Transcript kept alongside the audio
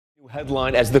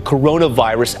Headline as the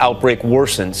coronavirus outbreak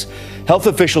worsens. Health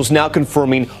officials now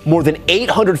confirming more than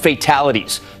 800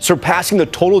 fatalities, surpassing the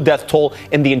total death toll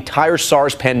in the entire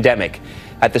SARS pandemic.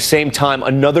 At the same time,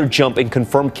 another jump in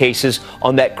confirmed cases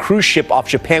on that cruise ship off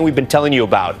Japan we've been telling you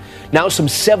about. Now some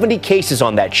 70 cases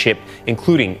on that ship,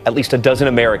 including at least a dozen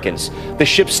Americans. The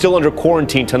ship's still under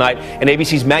quarantine tonight, and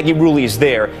ABC's Maggie Rulli is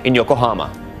there in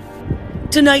Yokohama.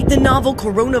 Tonight, the novel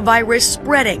coronavirus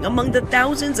spreading among the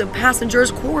thousands of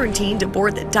passengers quarantined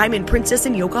aboard the Diamond Princess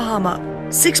in Yokohama.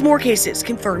 6 more cases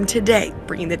confirmed today,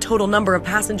 bringing the total number of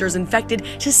passengers infected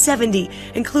to 70,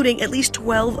 including at least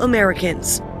 12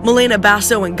 Americans. Milena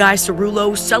Basso and Guy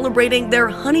Cerullo celebrating their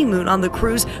honeymoon on the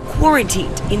cruise,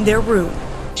 quarantined in their room.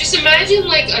 Just imagine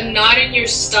like a knot in your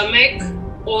stomach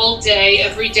all day,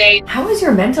 every day. How is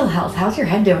your mental health? How's your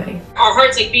head doing? Our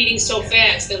heart's like beating so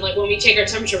fast, and like when we take our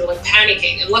temperature, we're like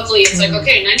panicking. And luckily it's like,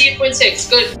 okay, 98.6,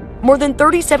 good. More than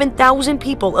 37,000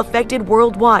 people affected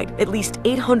worldwide. At least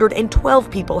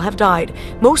 812 people have died,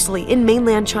 mostly in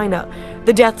mainland China.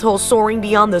 The death toll soaring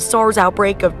beyond the SARS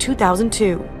outbreak of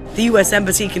 2002. The U.S.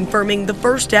 Embassy confirming the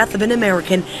first death of an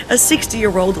American, a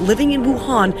 60-year-old living in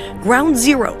Wuhan, ground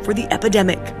zero for the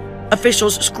epidemic.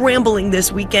 Officials scrambling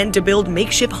this weekend to build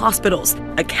makeshift hospitals.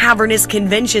 A cavernous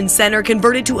convention center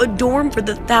converted to a dorm for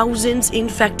the thousands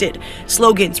infected.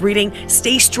 Slogans reading,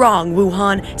 "Stay strong,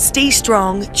 Wuhan, stay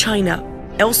strong, China."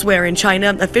 Elsewhere in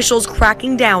China, officials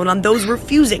cracking down on those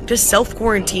refusing to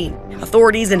self-quarantine.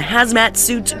 Authorities in hazmat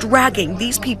suits dragging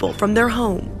these people from their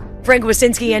home. Frank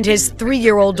Wasinski and his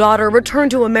 3-year-old daughter returned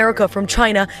to America from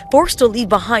China, forced to leave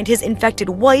behind his infected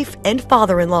wife and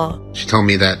father-in-law. She told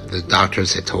me that the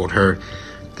doctors had told her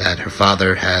that her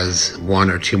father has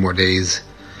 1 or 2 more days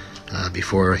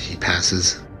before he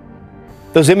passes.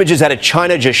 Those images out of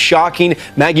China just shocking.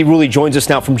 Maggie Rulli joins us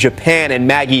now from Japan. And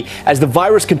Maggie, as the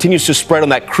virus continues to spread on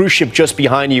that cruise ship just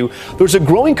behind you, there's a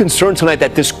growing concern tonight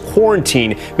that this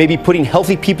quarantine may be putting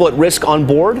healthy people at risk on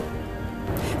board.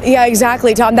 Yeah,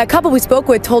 exactly, Tom. That couple we spoke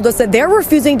with told us that they're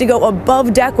refusing to go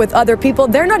above deck with other people.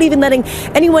 They're not even letting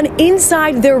anyone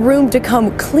inside their room to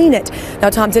come clean it.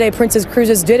 Now, Tom, today Princess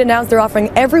Cruises did announce they're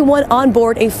offering everyone on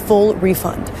board a full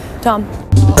refund. Tom.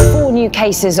 4 new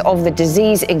cases of the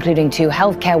disease, including 2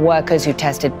 healthcare workers who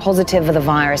tested positive for the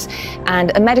virus,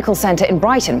 and a medical centre in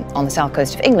Brighton on the south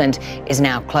coast of England is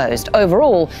now closed.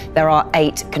 Overall, there are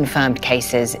 8 confirmed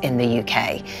cases in the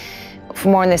UK. For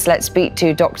more on this, let's speak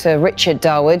to Dr. Richard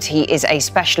Darwood. He is a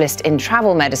specialist in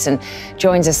travel medicine,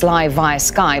 joins us live via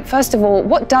Skype. First of all,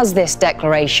 what does this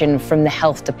declaration from the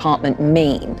Health Department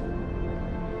mean?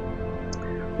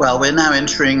 Well, we're now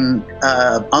entering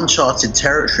uncharted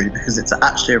territory because it's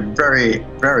actually a very,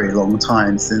 very long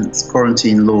time since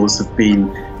quarantine laws have been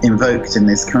invoked in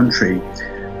this country.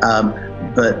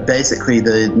 But basically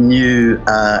the new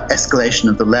escalation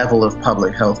of the level of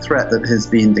public health threat that has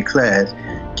been declared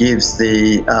gives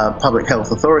the public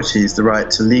health authorities the right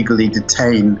to legally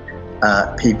detain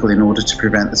people in order to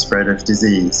prevent the spread of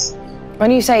disease.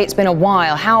 When you say it's been a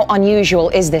while, how unusual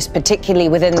is this, particularly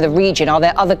within the region? Are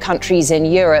there other countries in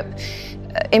Europe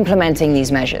implementing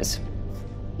these measures?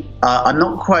 I'm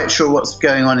not quite sure what's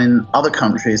going on in other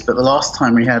countries, but the last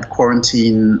time we had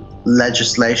quarantine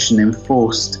legislation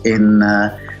enforced in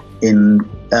the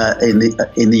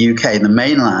UK, in the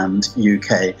mainland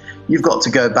UK, you've got to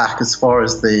go back as far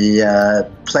as the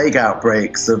plague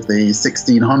outbreaks of the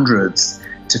 1600s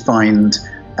to find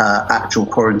actual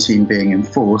quarantine being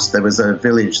enforced. There was a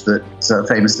village that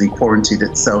famously quarantined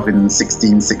itself in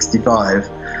 1665.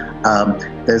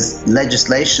 There's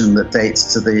legislation that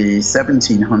dates to the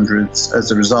 1700s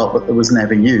as a result, but that was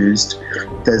never used.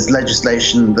 There's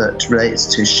legislation that relates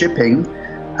to shipping,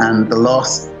 and the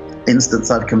last instance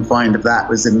I can find of that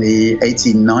was in the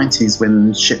 1890s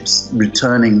when ships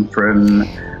returning from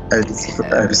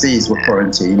overseas were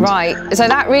quarantined. Right, so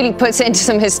that really puts it into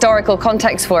some historical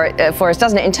context for us,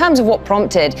 doesn't it, in terms of what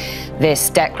prompted this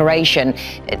declaration.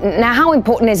 Now, how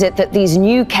important is it that these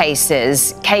new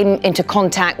cases came into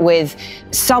contact with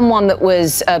someone that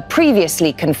was a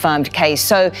previously confirmed case?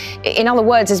 So, in other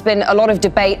words, there's been a lot of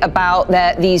debate about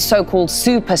these so-called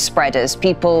super spreaders,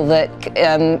 people that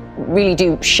really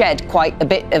do shed quite a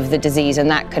bit of the disease, and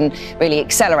that can really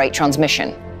accelerate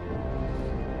transmission.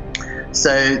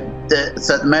 So at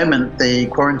the moment, the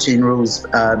quarantine rules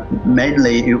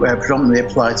predominantly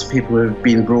apply to people who have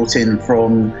been brought in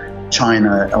from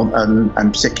China,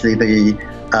 and particularly the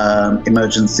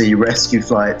emergency rescue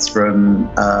flights from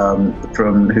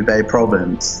Hubei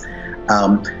province.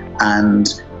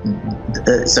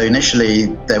 So initially,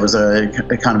 there was a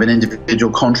kind of an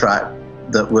individual contract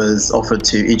that was offered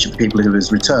to each of the people who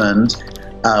was returned.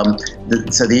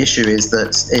 So the issue is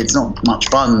that it's not much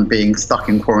fun being stuck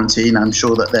in quarantine. I'm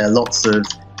sure that there are lots of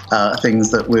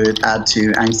things that would add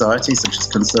to anxiety, such as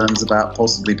concerns about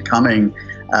possibly becoming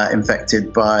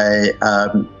infected by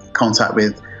contact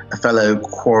with a fellow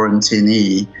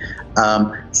quarantinee.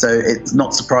 So it's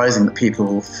not surprising that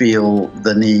people feel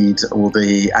the need or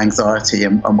the anxiety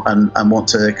and want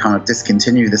to kind of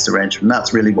discontinue this arrangement.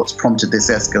 That's really what's prompted this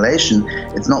escalation.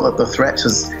 It's not that the threat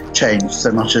has changed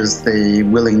so much as the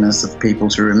willingness of people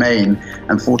to remain.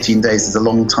 And 14 days is a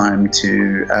long time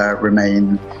to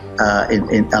remain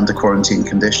under quarantine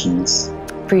conditions.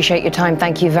 Appreciate your time.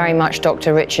 Thank you very much,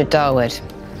 Dr. Richard Darwood.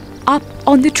 Up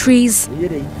on the trees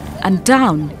and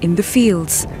down in the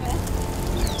fields,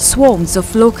 swarms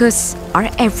of locusts are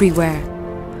everywhere.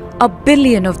 1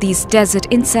 billion of these desert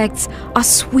insects are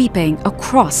sweeping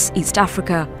across East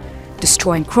Africa,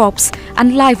 destroying crops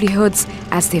and livelihoods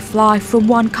as they fly from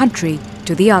one country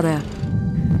to the other.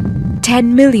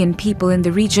 10 million people in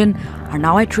the region are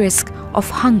now at risk of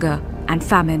hunger and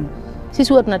famine.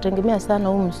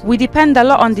 We depend a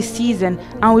lot on this season,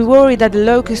 and we worry that the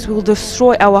locusts will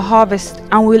destroy our harvest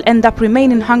and we'll end up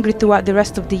remaining hungry throughout the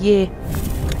rest of the year.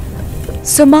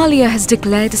 Somalia has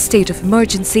declared a state of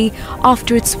emergency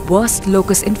after its worst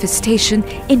locust infestation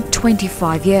in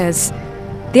 25 years.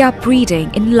 They are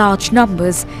breeding in large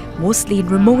numbers, mostly in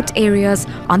remote areas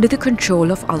under the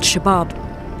control of Al-Shabaab.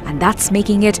 And that's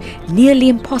making it nearly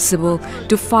impossible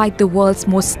to fight the world's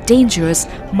most dangerous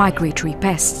migratory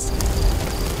pests.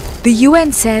 The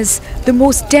UN says the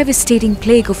most devastating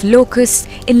plague of locusts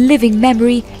in living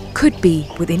memory could be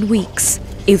within weeks,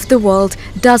 if the world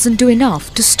doesn't do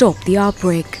enough to stop the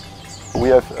outbreak. We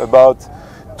have about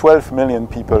 12 million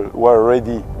people who are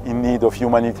already in need of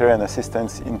humanitarian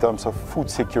assistance in terms of food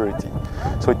security.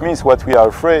 So it means what we are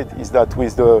afraid is that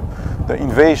with the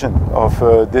invasion of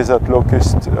desert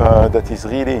locust that is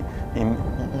really in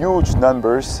huge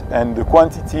numbers, and the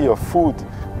quantity of food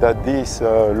that these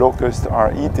locusts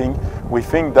are eating, we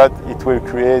think that it will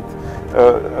create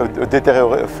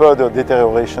a further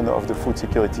deterioration of the food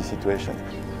security situation.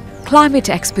 Climate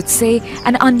experts say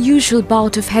an unusual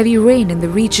bout of heavy rain in the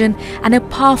region and a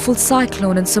powerful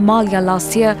cyclone in Somalia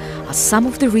last year are some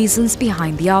of the reasons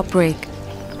behind the outbreak.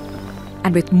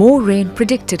 And with more rain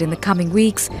predicted in the coming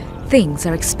weeks, things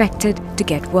are expected to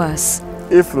get worse.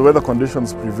 If the weather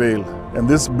conditions prevail and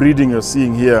this breeding you're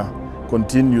seeing here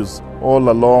continues all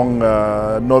along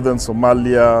northern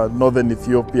Somalia, northern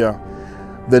Ethiopia,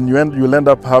 then you'll end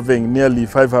up having nearly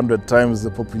 500 times the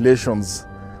populations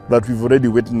that we've already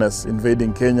witnessed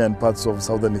invading Kenya and parts of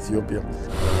southern Ethiopia.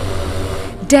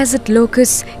 Desert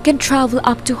locusts can travel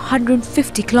up to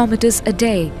 150 kilometers a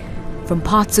day. From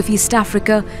parts of East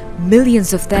Africa,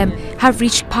 millions of them have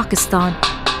reached Pakistan,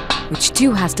 which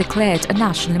too has declared a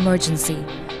national emergency.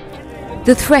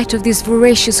 The threat of these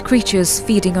voracious creatures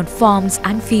feeding on farms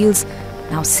and fields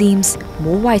now seems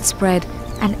more widespread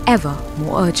and ever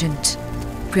more urgent.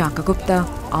 Priyanka Gupta,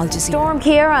 Al Jazeera. Storm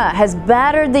Ciara has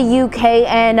battered the UK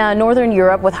and Northern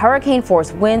Europe with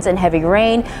hurricane-force winds and heavy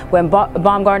rain. Gwen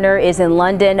Baumgartner is in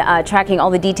London tracking all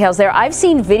the details there. I've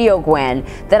seen video, Gwen,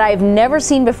 that I've never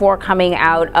seen before coming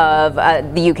out of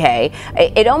the UK.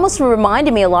 It almost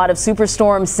reminded me a lot of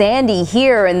Superstorm Sandy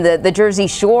here in the Jersey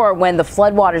Shore when the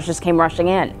floodwaters just came rushing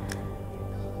in.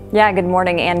 Yeah, good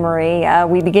morning, Anne-Marie.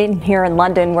 We begin here in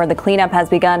London, where the cleanup has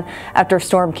begun after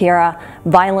Storm Ciara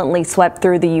violently swept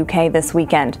through the UK this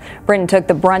weekend. Britain took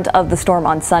the brunt of the storm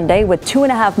on Sunday, with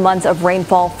 2.5 months of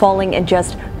rainfall falling in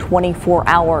just 24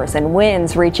 hours and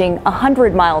winds reaching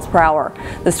 100 miles per hour.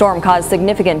 The storm caused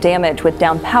significant damage, with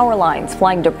downed power lines,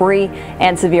 flying debris,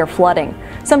 and severe flooding.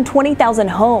 Some 20,000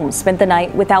 homes spent the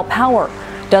night without power.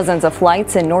 Dozens of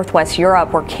flights in Northwest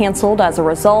Europe were canceled as a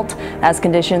result, as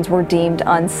conditions were deemed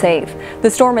unsafe. The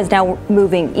storm is now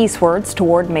moving eastwards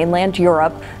toward mainland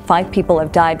Europe. 5 people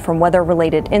have died from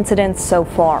weather-related incidents so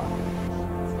far.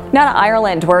 Now to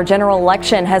Ireland, where a general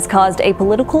election has caused a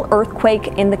political earthquake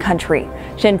in the country.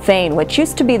 Sinn Féin, which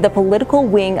used to be the political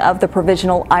wing of the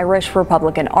Provisional Irish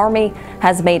Republican Army,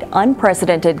 has made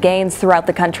unprecedented gains throughout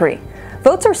the country.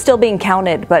 Votes are still being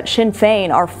counted, but Sinn Féin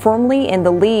are firmly in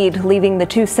the lead, leaving the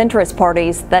two centrist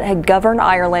parties that had governed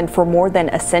Ireland for more than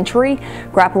a century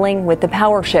grappling with the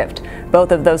power shift.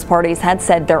 Both of those parties had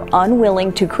said they're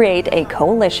unwilling to create a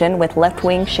coalition with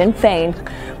left-wing Sinn Féin,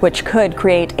 which could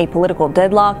create a political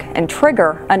deadlock and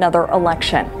trigger another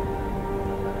election.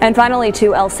 And finally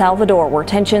to El Salvador, where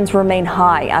tensions remain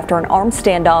high after an armed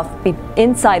standoff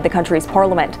inside the country's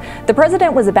parliament. The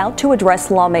president was about to address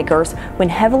lawmakers when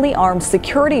heavily armed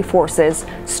security forces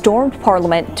stormed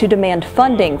parliament to demand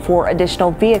funding for additional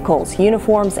vehicles,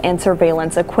 uniforms, and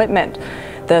surveillance equipment.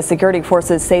 The security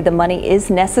forces say the money is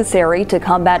necessary to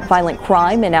combat violent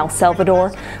crime in El Salvador,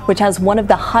 which has one of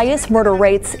the highest murder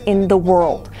rates in the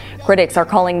world. Critics are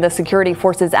calling the security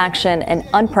forces' action an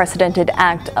unprecedented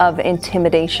act of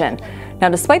intimidation. Now,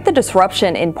 despite the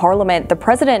disruption in Parliament, the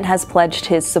president has pledged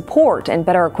his support in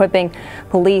better equipping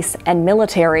police and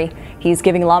military. He's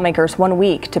giving lawmakers 1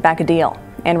 week to back a deal.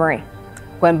 Anne Marie.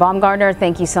 Gwen Baumgartner,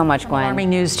 thank you so much, Gwen.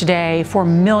 Alarming news today for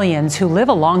millions who live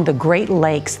along the Great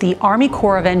Lakes. The Army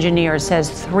Corps of Engineers says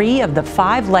 3 of the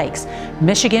 5 lakes,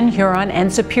 Michigan, Huron,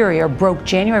 and Superior, broke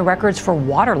January records for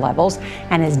water levels.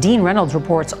 And as Dean Reynolds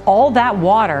reports, all that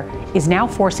water is now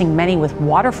forcing many with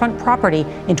waterfront property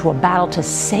into a battle to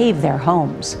save their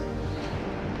homes.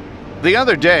 The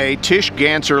other day, Tish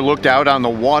Ganser looked out on the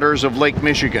waters of Lake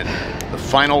Michigan, the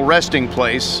final resting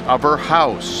place of her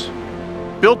house.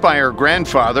 Built by her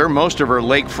grandfather, most of her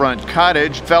lakefront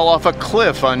cottage fell off a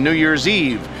cliff on New Year's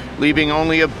Eve, leaving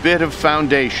only a bit of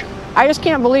foundation. I just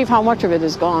can't believe how much of it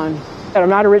is gone. I'm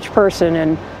not a rich person,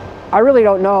 and I really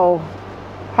don't know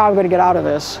how I'm going to get out of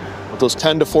this. With those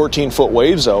 10 to 14-foot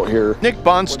waves out here. Nick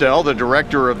Bonstell, the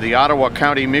director of the Ottawa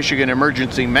County, Michigan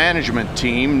Emergency Management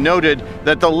Team, noted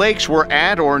that the lakes were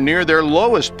at or near their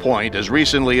lowest point as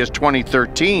recently as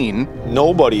 2013.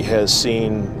 Nobody has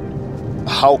seen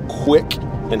how quick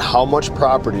and how much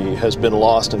property has been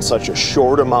lost in such a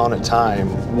short amount of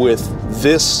time with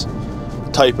this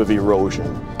type of erosion.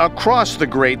 Across the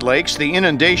Great Lakes, the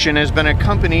inundation has been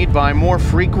accompanied by more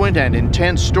frequent and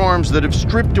intense storms that have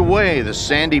stripped away the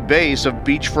sandy base of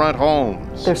beachfront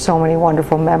homes. There's so many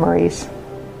wonderful memories.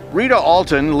 Rita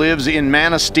Alton lives in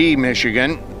Manistee,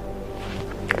 Michigan.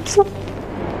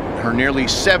 Her nearly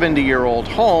 70-year-old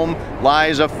home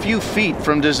lies a few feet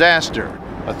from disaster.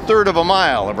 A third of a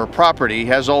mile of her property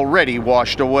has already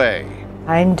washed away.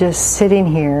 I'm just sitting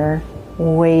here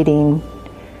waiting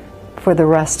for the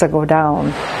rest to go down.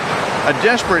 A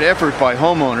desperate effort by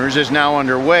homeowners is now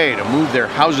underway to move their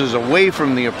houses away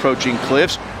from the approaching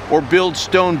cliffs or build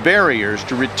stone barriers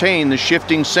to retain the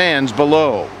shifting sands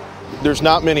below. There's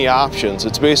not many options.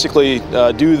 It's basically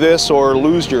do this or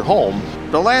lose your home.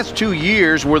 The last 2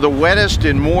 years were the wettest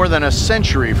in more than a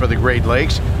century for the Great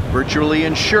Lakes, virtually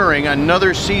ensuring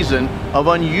another season of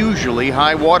unusually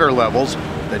high water levels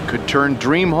that could turn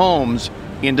dream homes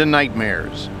into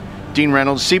nightmares. Dean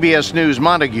Reynolds, CBS News,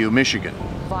 Montague, Michigan.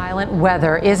 Violent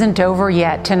weather isn't over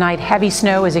yet. Tonight, heavy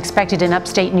snow is expected in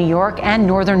upstate New York and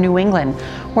northern New England.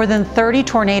 More than 30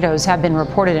 tornadoes have been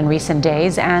reported in recent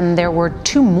days, and there were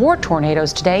 2 more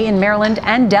tornadoes today in Maryland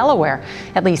and Delaware.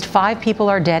 At least 5 people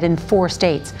are dead in 4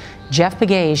 states. Jeff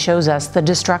Begay shows us the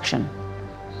destruction.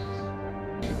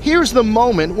 Here's the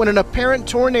moment when an apparent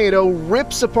tornado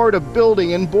rips apart a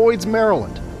building in Boyd's,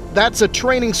 Maryland. That's a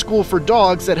training school for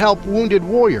dogs that help wounded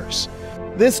warriors.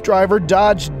 This driver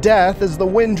dodged death as the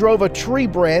wind drove a tree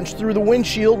branch through the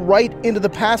windshield right into the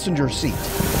passenger seat.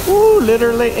 Ooh,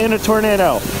 literally in a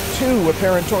tornado. 2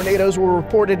 apparent tornadoes were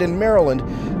reported in Maryland.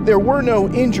 There were no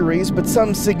injuries, but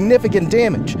some significant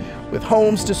damage, with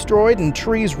homes destroyed and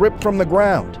trees ripped from the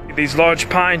ground. These large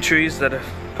pine trees that have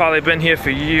probably been here for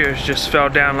years just fell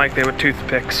down like they were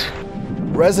toothpicks.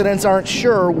 Residents aren't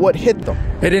sure what hit them.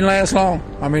 It didn't last long.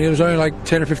 I mean, it was only like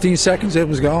 10 or 15 seconds, it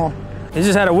was gone. It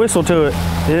just had a whistle to it.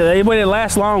 It didn't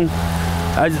last long.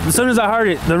 As soon as I heard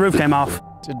it, the roof came off.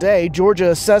 Today,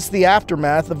 Georgia assessed the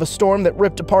aftermath of a storm that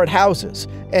ripped apart houses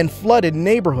and flooded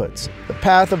neighborhoods. The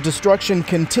path of destruction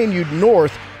continued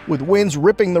north, with winds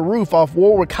ripping the roof off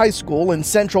Warwick High School in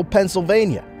central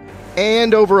Pennsylvania.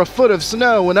 And over a foot of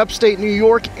snow in upstate New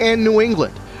York and New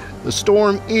England. The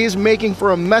storm is making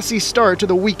for a messy start to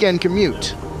the weekend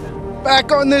commute.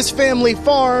 Back on this family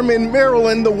farm in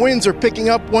Maryland, the winds are picking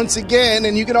up once again,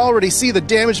 and you can already see the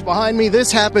damage behind me.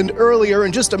 This happened earlier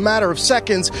in just a matter of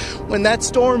seconds when that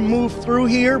storm moved through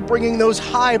here, bringing those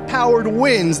high-powered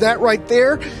winds. That right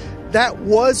there, that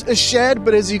was a shed,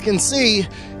 but as you can see,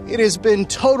 it has been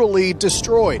totally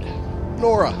destroyed.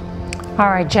 Nora. All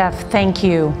right, Jeff, thank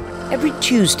you. Every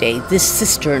Tuesday, this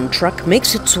cistern truck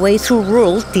makes its way through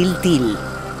rural Tiltil.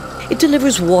 It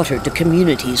delivers water to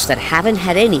communities that haven't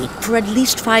had any for at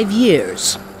least 5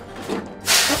 years.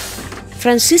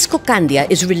 Francisco Candia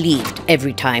is relieved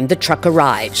every time the truck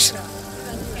arrives.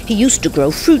 He used to grow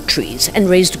fruit trees and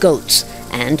raised goats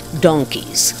and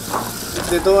donkeys.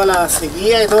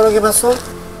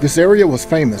 This area was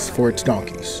famous for its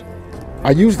donkeys.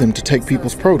 I used them to take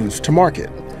people's produce to market.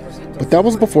 But that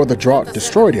was before the drought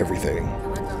destroyed everything.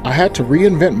 I had to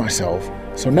reinvent myself,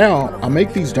 so now I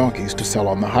make these donkeys to sell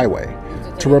on the highway,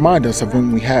 to remind us of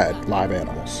when we had live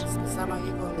animals.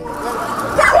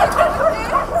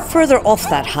 Further off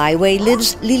that highway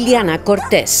lives Liliana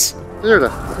Cortez.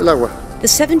 The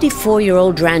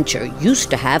 74-year-old rancher used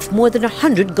to have more than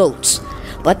 100 goats,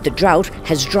 but the drought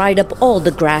has dried up all the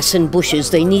grass and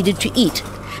bushes they needed to eat,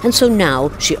 and so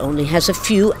now she only has a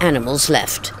few animals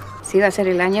left.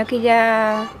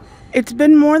 It's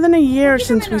been more than a year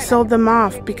since we sold them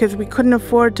off because we couldn't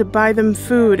afford to buy them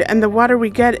food, and the water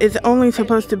we get is only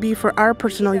supposed to be for our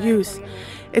personal use.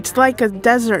 It's like a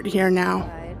desert here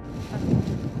now.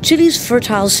 Chile's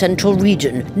fertile central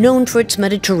region, known for its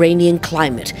Mediterranean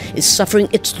climate, is suffering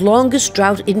its longest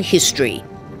drought in history.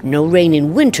 No rain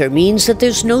in winter means that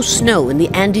there's no snow in the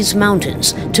Andes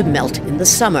Mountains to melt in the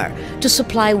summer, to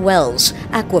supply wells,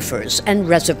 aquifers, and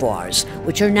reservoirs,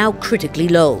 which are now critically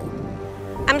low.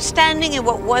 I'm standing in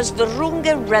what was the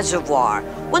Runge Reservoir.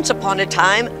 Once upon a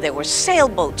time, there were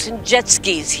sailboats and jet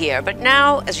skis here, but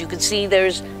now, as you can see,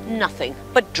 there's nothing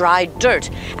but dry dirt.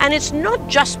 And it's not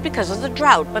just because of the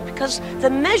drought, but because the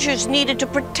measures needed to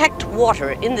protect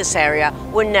water in this area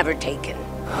were never taken.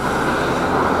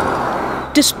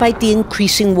 Despite the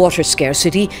increasing water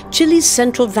scarcity, Chile's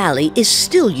Central Valley is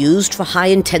still used for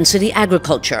high-intensity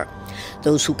agriculture.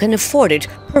 Those who can afford it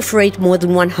perforate more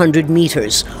than 100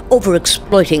 meters,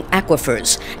 overexploiting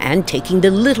aquifers and taking the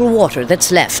little water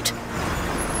that's left.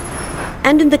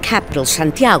 And in the capital,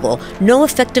 Santiago, no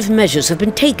effective measures have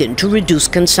been taken to reduce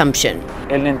consumption.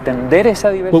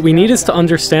 What we need is to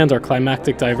understand our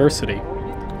climatic diversity.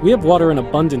 We have water in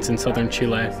abundance in southern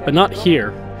Chile, but not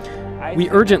here. We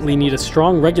urgently need a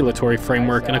strong regulatory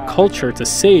framework and a culture to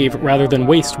save rather than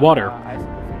waste water.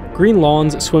 Green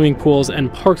lawns, swimming pools,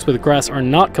 and parks with grass are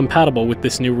not compatible with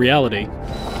this new reality.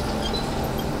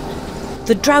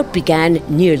 The drought began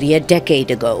nearly a decade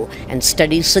ago, and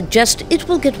studies suggest it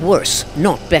will get worse,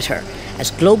 not better,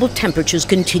 as global temperatures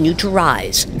continue to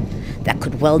rise. That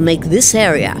could well make this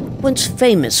area, once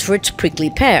famous for its prickly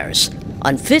pears,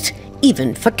 unfit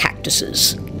even for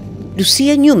cactuses.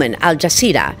 Lucia Newman, Al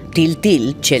Jazeera,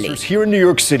 Tiltil, Chile. Here in New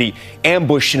York City,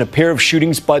 ambushed in a pair of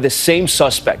shootings by the same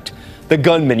suspect. The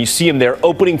gunman, you see him there,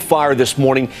 opening fire this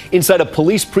morning inside a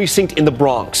police precinct in the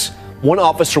Bronx. One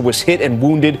officer was hit and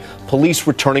wounded, police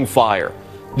returning fire.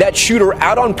 That shooter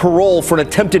out on parole for an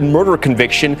attempted murder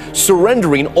conviction,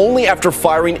 surrendering only after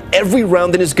firing every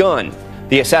round in his gun.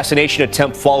 The assassination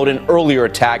attempt followed an earlier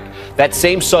attack. That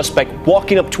same suspect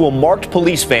walking up to a marked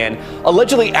police van,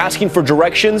 allegedly asking for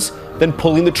directions, then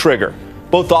pulling the trigger.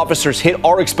 Both officers hit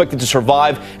are expected to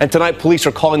survive, and tonight police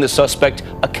are calling the suspect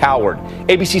a coward.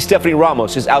 ABC's Stephanie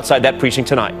Ramos is outside that precinct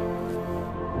tonight.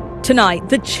 Tonight,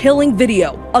 the chilling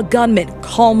video, a gunman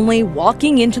calmly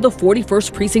walking into the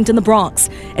 41st precinct in the Bronx.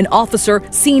 An officer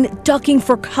seen ducking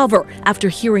for cover after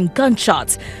hearing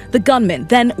gunshots. The gunman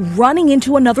then running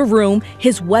into another room,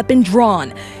 his weapon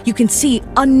drawn. You can see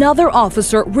another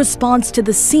officer responds to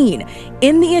the scene.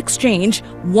 In the exchange,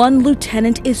 one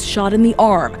lieutenant is shot in the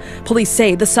arm. Police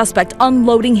say the suspect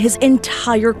unloading his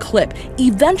entire clip,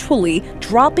 eventually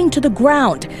dropping to the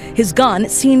ground. His gun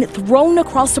seen thrown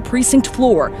across the precinct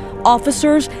floor.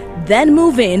 Officers then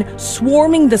move in,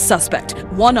 swarming the suspect.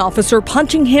 One officer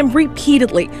punching him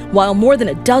repeatedly, while more than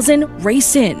a dozen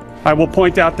race in. I will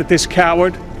point out that this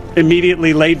coward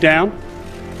immediately laid down,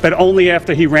 but only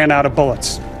after he ran out of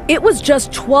bullets. It was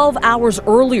just 12 hours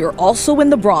earlier, also in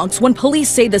the Bronx, when police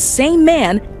say the same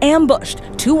man ambushed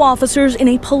two officers in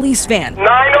a police van. 906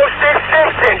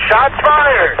 Simpson, shots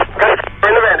fired.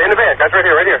 In the van, guys,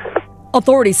 right here.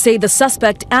 Authorities say the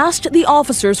suspect asked the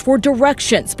officers for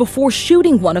directions before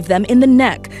shooting one of them in the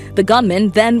neck. The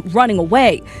gunman then running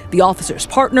away. The officer's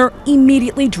partner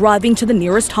immediately driving to the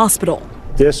nearest hospital.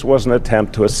 This was an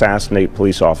attempt to assassinate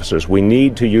police officers. We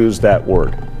need to use that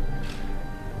word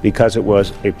because it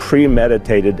was a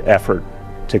premeditated effort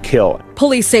to kill.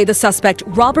 Police say the suspect,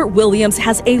 Robert Williams,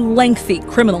 has a lengthy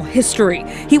criminal history.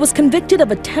 He was convicted of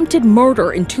attempted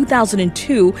murder in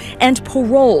 2002 and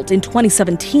paroled in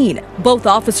 2017. Both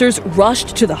officers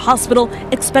rushed to the hospital,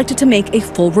 expected to make a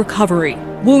full recovery.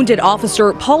 Wounded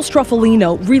officer Paul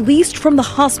Straffolino released from the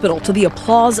hospital to the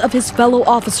applause of his fellow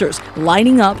officers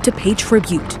lining up to pay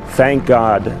tribute. Thank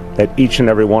God that each and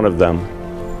every one of them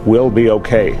will be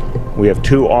okay. We have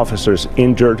two officers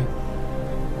injured.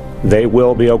 They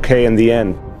will be okay in the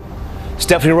end.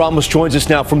 Stephanie Ramos joins us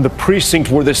now from the precinct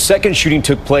where the second shooting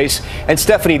took place. And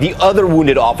Stephanie, the other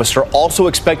wounded officer also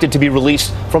expected to be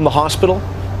released from the hospital?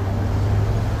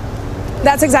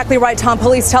 That's exactly right, Tom.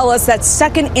 Police tell us that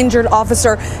second injured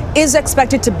officer is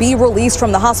expected to be released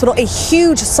from the hospital. A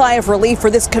huge sigh of relief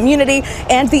for this community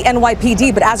and the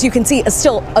NYPD. But as you can see, it's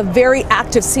still a very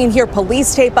active scene here.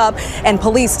 Police tape up and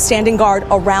police standing guard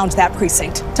around that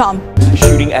precinct. Tom.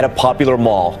 Shooting at a popular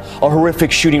mall. A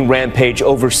horrific shooting rampage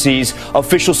overseas.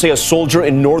 Officials say a soldier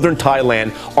in northern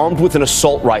Thailand, armed with an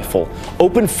assault rifle,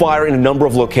 opened fire in a number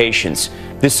of locations.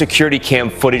 This security cam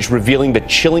footage revealing the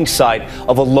chilling sight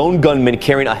of a lone gunman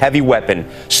carrying a heavy weapon,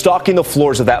 stalking the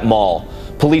floors of that mall.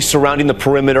 Police surrounding the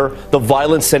perimeter, the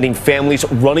violence sending families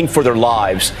running for their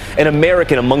lives. An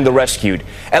American among the rescued.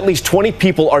 At least 20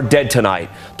 people are dead tonight.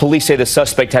 Police say the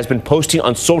suspect has been posting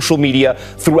on social media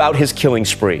throughout his killing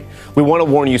spree. We want to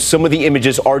warn you, some of the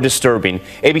images are disturbing.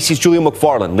 ABC's Julia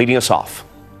McFarland leading us off.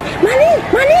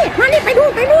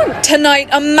 Tonight,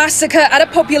 a massacre at a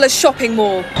popular shopping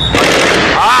mall.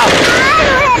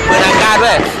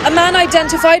 A man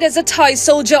identified as a Thai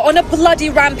soldier on a bloody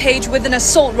rampage with an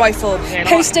assault rifle,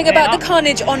 posting about the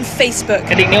carnage on Facebook.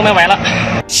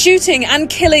 Shooting and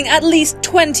killing at least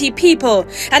 20 people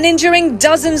and injuring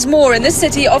dozens more in the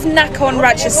city of Nakhon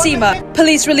Ratchasima.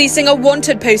 Police releasing a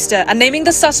wanted poster and naming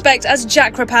the suspect as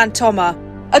Jakrapan Thoma.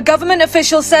 A government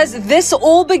official says this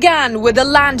all began with a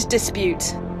land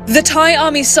dispute. The Thai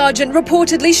army sergeant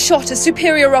reportedly shot a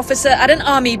superior officer at an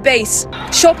army base.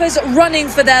 Shoppers running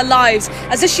for their lives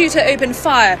as a shooter opened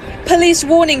fire. Police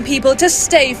warning people to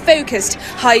stay focused,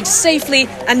 hide safely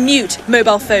and mute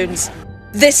mobile phones.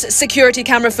 This security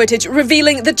camera footage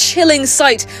revealing the chilling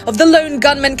sight of the lone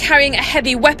gunman carrying a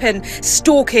heavy weapon,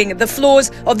 stalking the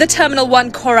floors of the Terminal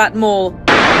 1 Korat Mall.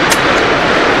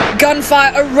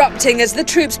 Gunfire erupting as the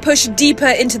troops push deeper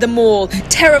into the mall,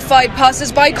 terrified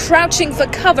passers-by crouching for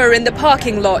cover in the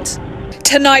parking lot.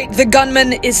 Tonight, the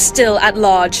gunman is still at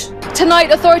large. Tonight,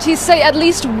 authorities say at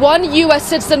least one U.S.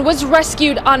 citizen was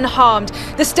rescued unharmed.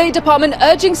 The State Department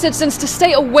urging citizens to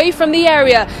stay away from the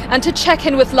area and to check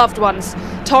in with loved ones.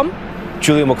 Tom?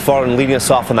 Julia McFarland leading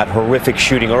us off on that horrific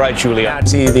shooting. All right, Julia. Now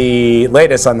to the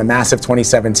latest on the massive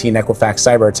 2017 Equifax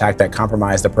cyber attack that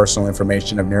compromised the personal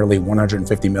information of nearly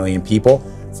 150 million people.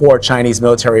 4 Chinese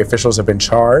military officials have been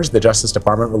charged. The Justice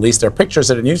Department released their pictures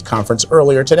at a news conference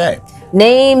earlier today.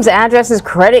 Names, addresses,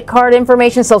 credit card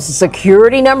information, social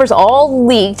security numbers all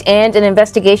leaked, and an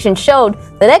investigation showed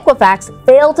that Equifax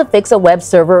failed to fix a web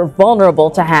server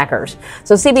vulnerable to hackers.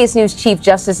 So CBS News Chief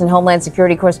Justice and Homeland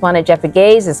Security correspondent Jeff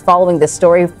Pegues is following this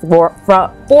story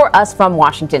for us from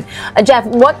Washington. Jeff,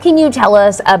 what can you tell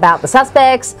us about the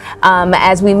suspects?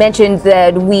 As we mentioned,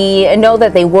 that we know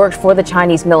that they worked for the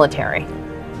Chinese military.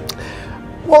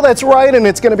 Well, that's right, and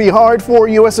it's going to be hard for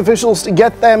U.S. officials to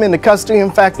get them into custody. In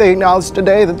fact, they acknowledged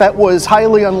today that that was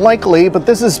highly unlikely, but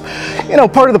this is,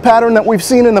 part of the pattern that we've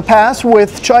seen in the past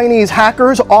with Chinese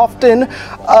hackers. Often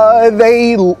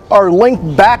they are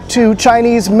linked back to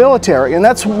Chinese military, and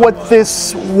that's what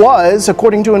this was,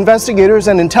 according to investigators,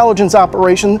 an intelligence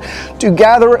operation to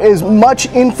gather as much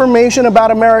information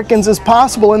about Americans as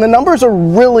possible, and the numbers are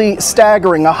really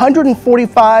staggering.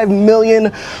 145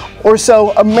 million or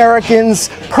so Americans'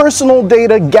 personal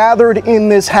data gathered in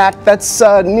this hack. That's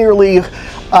nearly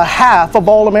a half of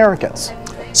all Americans.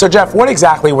 So, Jeff, what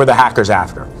exactly were the hackers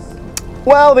after?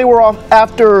 Well, they were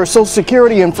after Social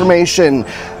Security information,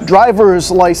 driver's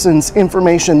license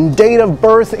information, date of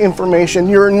birth information,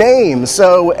 your name.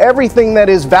 So everything that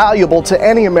is valuable to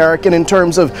any American in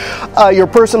terms of your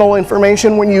personal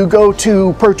information when you go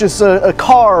to purchase a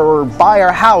car or buy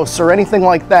a house or anything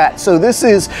like that. So this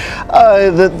is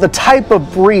the type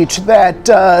of breach that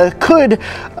could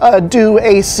do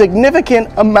a significant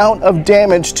amount of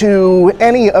damage to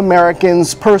any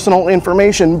American's personal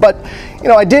information. But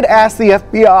I did ask the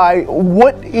FBI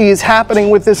what is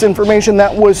happening with this information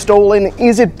that was stolen.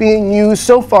 Is it being used?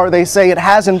 So far, they say it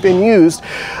hasn't been used,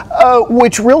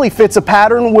 which really fits a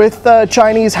pattern with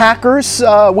Chinese hackers.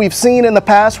 We've seen in the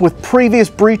past with previous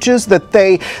breaches that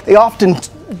they often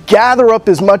gather up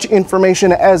as much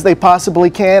information as they possibly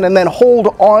can and then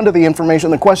hold on to the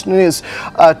information. The question is,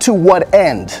 to what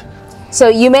end? So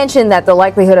you mentioned that the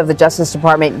likelihood of the Justice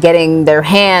Department getting their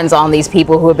hands on these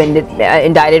people who have been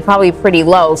indicted probably pretty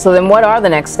low. So then what are the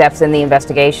next steps in the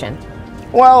investigation?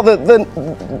 Well,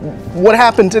 what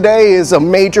happened today is a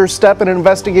major step in an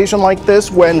investigation like this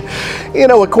when,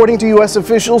 according to U.S.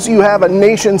 officials, you have a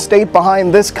nation state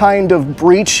behind this kind of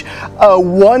breach.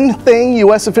 One thing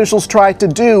U.S. officials tried to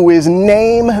do is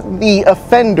name the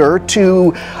offender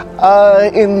to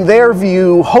in their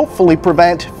view, hopefully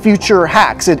prevent future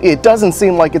hacks. It doesn't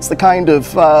seem like it's the kind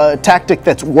of tactic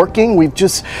that's working. We've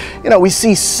just, we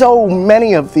see so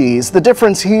many of these. The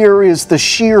difference here is the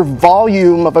sheer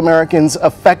volume of Americans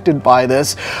affected by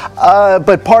this.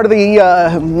 But part of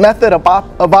the method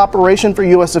of operation for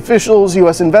U.S. officials,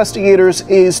 U.S. investigators,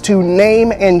 is to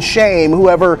name and shame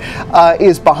whoever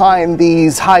is behind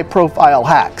these high-profile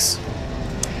hacks.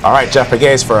 All right, Jeff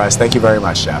Pegues for us. Thank you very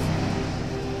much, Jeff.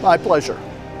 My pleasure.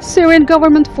 Syrian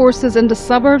government forces in the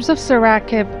suburbs of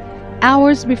Sarakib,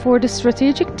 hours before the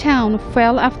strategic town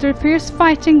fell after fierce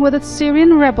fighting with its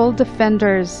Syrian rebel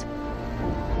defenders.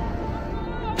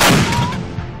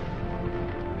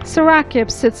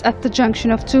 Sarakib sits at the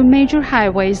junction of two major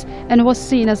highways and was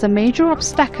seen as a major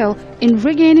obstacle in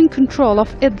regaining control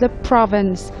of Idlib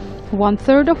province,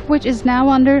 1/3 of which is now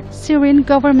under Syrian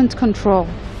government control.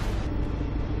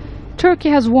 Turkey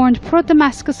has warned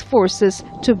pro-Damascus forces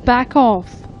to back off.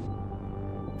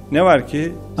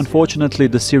 Unfortunately,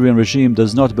 the Syrian regime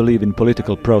does not believe in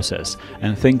political process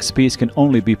and thinks peace can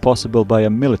only be possible by a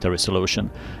military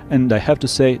solution. And I have to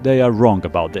say they are wrong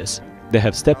about this. They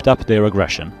have stepped up their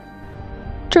aggression.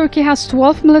 Turkey has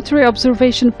 12 military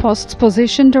observation posts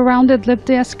positioned around Idlib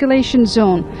de-escalation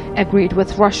zone, agreed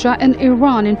with Russia and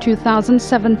Iran in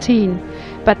 2017.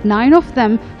 But 9 of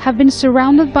them have been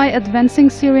surrounded by advancing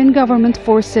Syrian government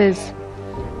forces.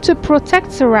 To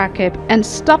protect Sarakib and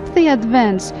stop the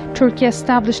advance, Turkey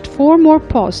established 4 more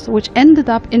posts which ended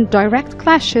up in direct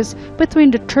clashes between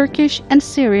the Turkish and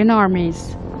Syrian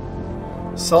armies.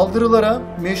 Saldırılara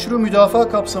meşru müdafaa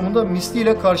kapsamında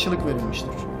misliyle karşılık verilmiştir.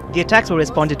 The attacks were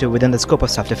responded to within the scope of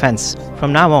self-defense.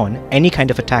 From now on, any kind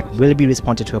of attack will be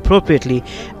responded to appropriately,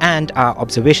 and our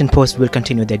observation posts will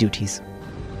continue their duties.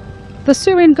 The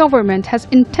Syrian government has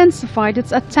intensified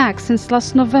its attacks since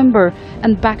last November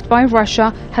and, backed by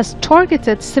Russia, has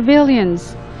targeted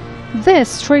civilians.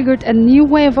 This triggered a new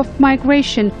wave of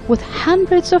migration with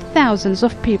hundreds of thousands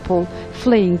of people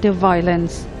fleeing the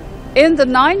violence. In the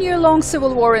 9-year-long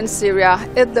civil war in Syria,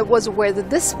 Idlib was where the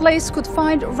displaced could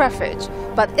find refuge.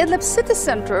 But Idlib city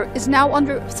center is now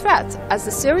under threat as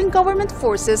the Syrian government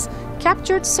forces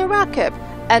captured Sarakib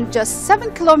and just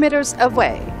 7 kilometers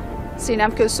away.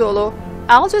 Sinem Köseoğlu,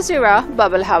 Al Jazeera,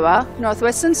 Bab el Hawa,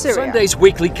 northwestern Syria. Sunday's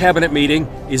weekly cabinet meeting,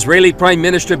 Israeli Prime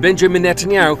Minister Benjamin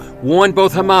Netanyahu warned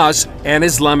both Hamas and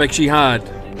Islamic Jihad.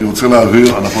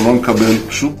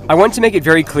 I want to make it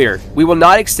very clear, we will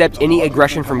not accept any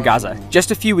aggression from Gaza. Just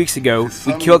a few weeks ago,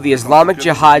 we killed the Islamic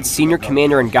Jihad senior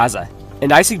commander in Gaza,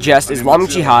 and I suggest Islamic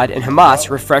Jihad and Hamas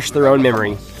refresh their own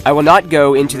memory. I will not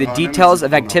go into the details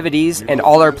of activities and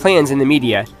all our plans in the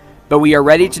media, but we are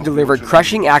ready to deliver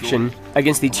crushing action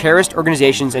against the terrorist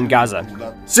organizations in Gaza.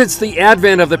 Since the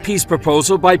advent of the peace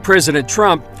proposal by President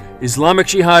Trump, Islamic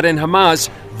Jihad and Hamas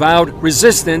vowed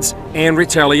resistance and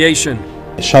retaliation.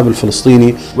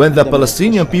 When the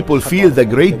Palestinian people feel the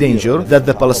great danger that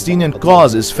the Palestinian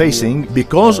cause is facing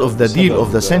because of the deal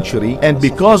of the century and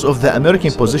because of the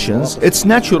American positions, it's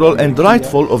natural and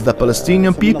rightful of the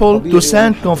Palestinian people to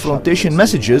send confrontation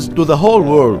messages to the whole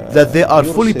world that they are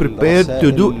fully prepared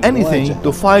to do anything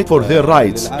to fight for their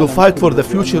rights, to fight for the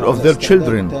future of their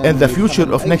children and the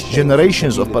future of next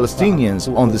generations of Palestinians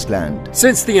on this land.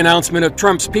 Since the announcement of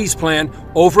Trump's peace plan,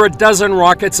 over a dozen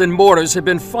rockets and mortars have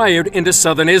been fired into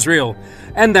southern Israel.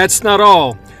 And that's not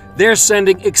all. They're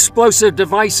sending explosive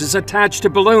devices attached to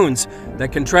balloons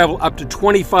that can travel up to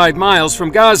 25 miles from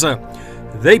Gaza.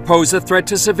 They pose a threat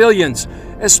to civilians,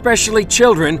 especially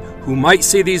children who might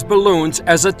see these balloons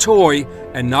as a toy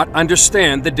and not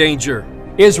understand the danger.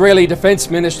 Israeli Defense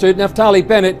Minister Naftali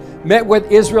Bennett met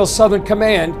with Israel's Southern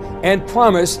Command and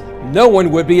promised no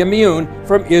one would be immune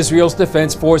from Israel's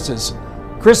defense forces.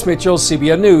 Chris Mitchell,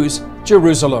 CBN News,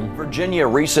 Jerusalem. Virginia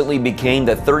recently became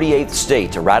the 38th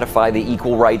state to ratify the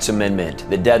Equal Rights Amendment.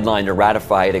 The deadline to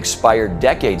ratify it expired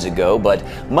decades ago, but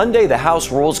Monday the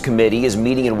House Rules Committee is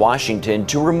meeting in Washington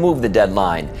to remove the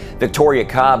deadline. Victoria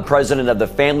Cobb, president of the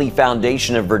Family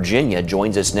Foundation of Virginia,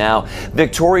 joins us now.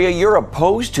 Victoria, you're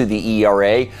opposed to the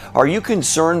ERA. Are you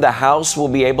concerned the House will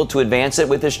be able to advance it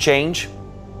with this change?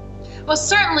 Well,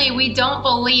 certainly we don't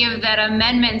believe that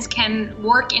amendments can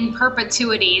work in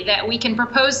perpetuity, that we can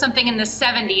propose something in the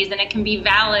 70s and it can be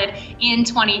valid in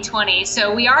 2020.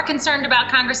 So we are concerned about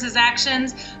Congress's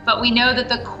actions, but we know that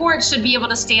the court should be able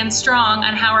to stand strong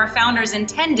on how our founders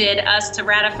intended us to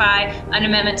ratify an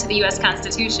amendment to the U.S.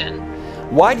 Constitution.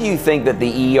 Why do you think that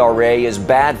the ERA is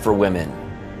bad for women?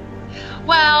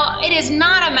 Well, it is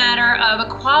not a matter of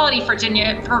equality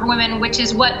for women, which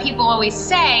is what people always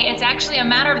say. It's actually a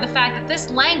matter of the fact that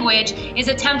this language is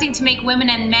attempting to make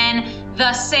women and men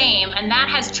the same. And that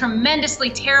has tremendously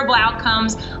terrible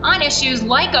outcomes on issues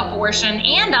like abortion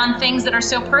and on things that are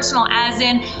so personal as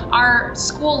in our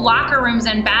school locker rooms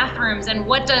and bathrooms, and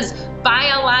what does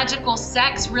biological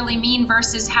sex really mean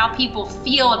versus how people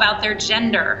feel about their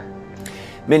gender.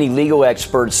 Many legal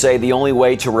experts say the only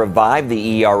way to revive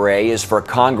the ERA is for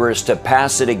Congress to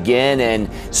pass it again and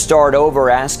start over,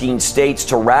 asking states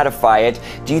to ratify it.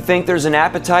 Do you think there's an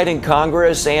appetite in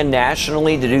Congress and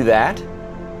nationally to do that?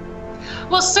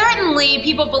 Well, certainly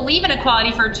people believe in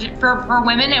equality for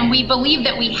women, and we believe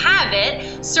that we have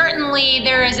it. Certainly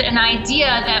there is an idea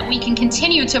that we can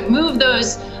continue to move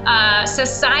those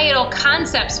societal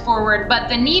concepts forward, but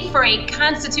the need for a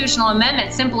constitutional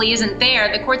amendment simply isn't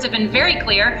there. The courts have been very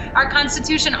clear. Our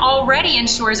Constitution already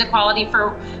ensures equality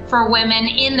for women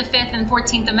in the 5th and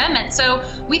 14th Amendment. So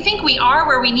we think we are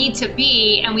where we need to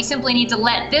be, and we simply need to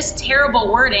let this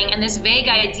terrible wording and this vague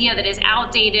idea that is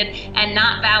outdated and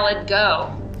not valid go.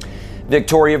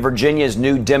 Victoria, Virginia's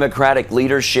new Democratic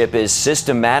leadership is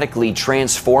systematically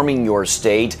transforming your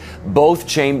state. Both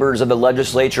chambers of the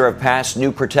legislature have passed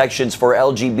new protections for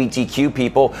LGBTQ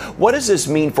people. What does this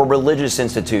mean for religious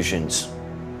institutions?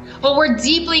 Well, we're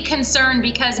deeply concerned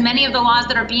because many of the laws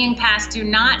that are being passed do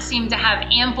not seem to have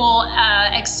ample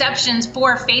exceptions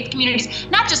for faith communities,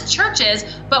 not just churches,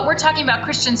 but we're talking about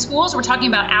Christian schools. We're talking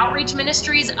about outreach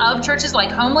ministries of churches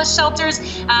like homeless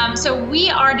shelters. So we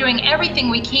are doing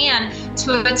everything we can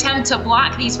to attempt to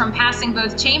block these from passing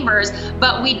both chambers.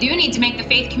 But we do need to make the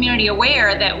faith community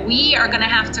aware that we are going to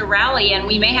have to rally, and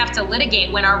we may have to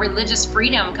litigate when our religious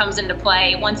freedom comes into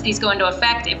play once these go into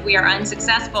effect if we are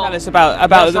unsuccessful. Tell us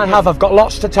about I've got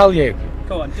lots to tell you.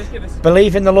 Go on, just give us.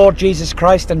 Believe in the Lord Jesus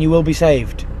Christ and you will be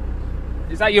saved.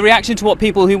 Is that your reaction to what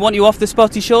people who want you off the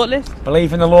spotty shortlist?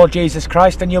 Believe in the Lord Jesus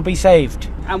Christ and you'll be saved.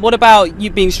 And what about you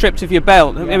being stripped of your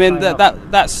belt? I mean,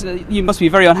 that's you must be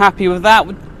very unhappy with that.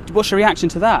 What's your reaction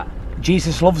to that?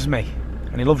 Jesus loves me,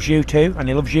 and he loves you too, and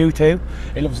he loves you too.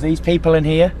 He loves these people in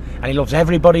here, and he loves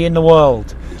everybody in the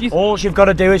world. All you've got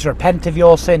to do is repent of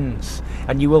your sins,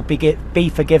 and you will be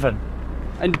forgiven.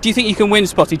 And do you think you can win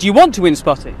Spotty? Do you want to win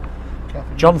Spotty?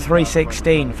 John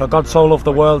 3:16, for God so loved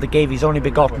the world, he gave his only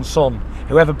begotten Son.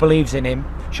 Whoever believes in him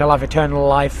shall have eternal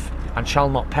life and shall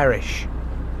not perish.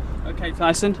 Okay,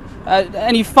 Tyson.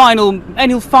 Any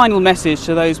final message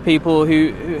to those people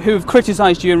who have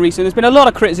criticised you in recent? There's been a lot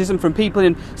of criticism from people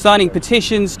in signing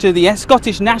petitions to the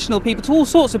Scottish National people, to all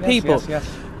sorts of people. Yes.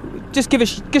 Just give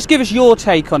us your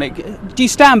take on it. Do you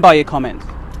stand by your comment?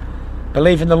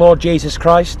 Believe in the Lord Jesus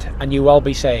Christ and you will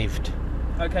be saved.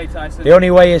 Okay, Tyson. The only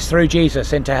way is through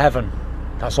Jesus into heaven.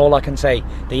 That's all I can say.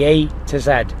 The A to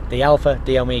Z, the Alpha,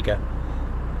 the Omega.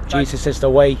 Jesus is the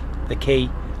way, the key,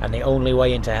 and the only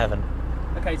way into heaven.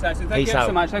 Okay, Tyson. Peace Thank you out.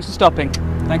 so much. Thanks for stopping.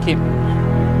 Thank you.